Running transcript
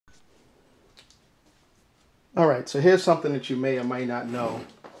All right, so here's something that you may or may not know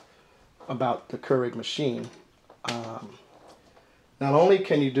about the Keurig machine. Not only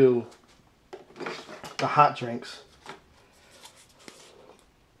can you do the hot drinks,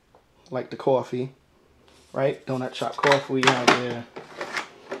 like the coffee, right? Donut shop coffee we have there.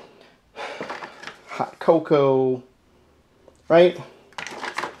 Hot cocoa, right?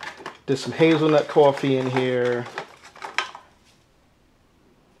 There's some hazelnut coffee in here,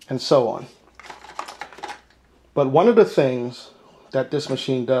 and so on. But one of the things that this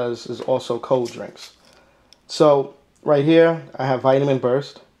machine does is also cold drinks. So right here, I have Vitamin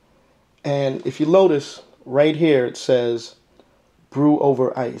Burst. And if you notice, right here it says brew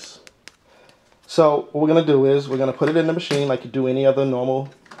over ice. So what we're going to do is we're going to put it in the machine like you do any other normal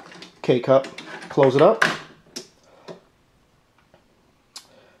K-cup. Close it up.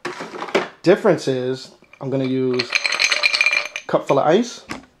 Difference is I'm going to use a cup full of ice.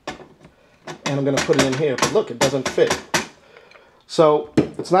 And I'm going to put it in here. But look, it doesn't fit. So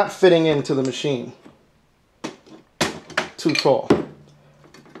it's not fitting into the machine. Too tall.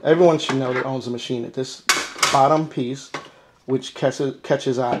 Everyone should know that owns a machine that this bottom piece, which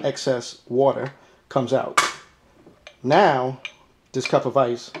catches our excess water, comes out. Now, this cup of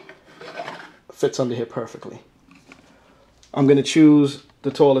ice fits under here perfectly. I'm going to choose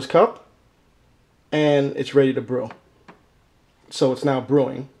the tallest cup, and it's ready to brew. So it's now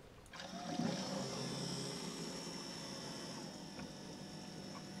brewing.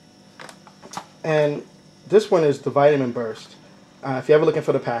 And this one is the Vitamin Burst. If you're ever looking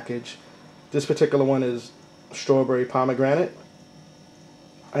for the package, this particular one is strawberry pomegranate.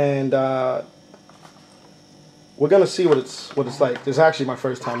 And we're gonna see what it's like. This is actually my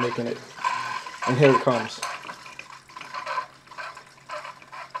first time making it. And here it comes.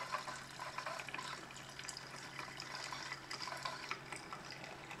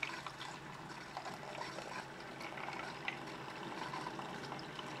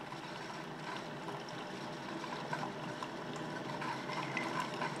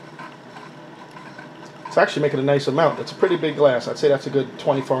 It's actually making a nice amount. It's a pretty big glass. I'd say that's a good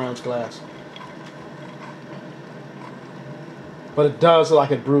 24-ounce glass. But it does look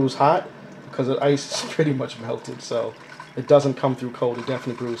like it brews hot because the ice is pretty much melted. So it doesn't come through cold. It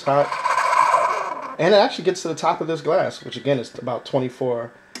definitely brews hot. And it actually gets to the top of this glass, which again is about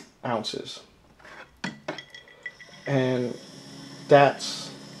 24 ounces. And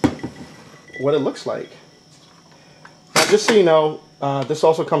that's what it looks like. Now, just so you know, this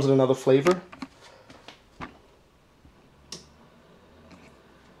also comes in another flavor.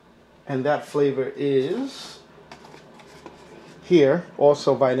 And that flavor is here,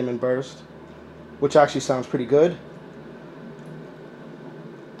 also Vitamin Burst, which actually sounds pretty good.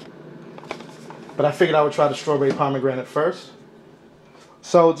 But I figured I would try the strawberry pomegranate first.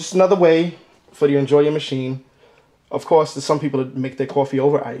 So just another way for you to enjoy your machine. Of course, there's some people that make their coffee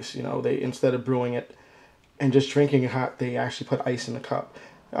over ice. You know, they instead of brewing it and just drinking it hot, they actually put ice in the cup.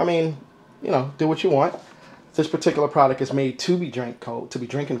 I mean, you know, do what you want. This particular product is made to be drinking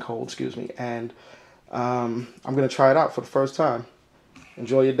cold, excuse me, and I'm going to try it out for the first time.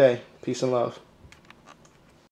 Enjoy your day. Peace and love.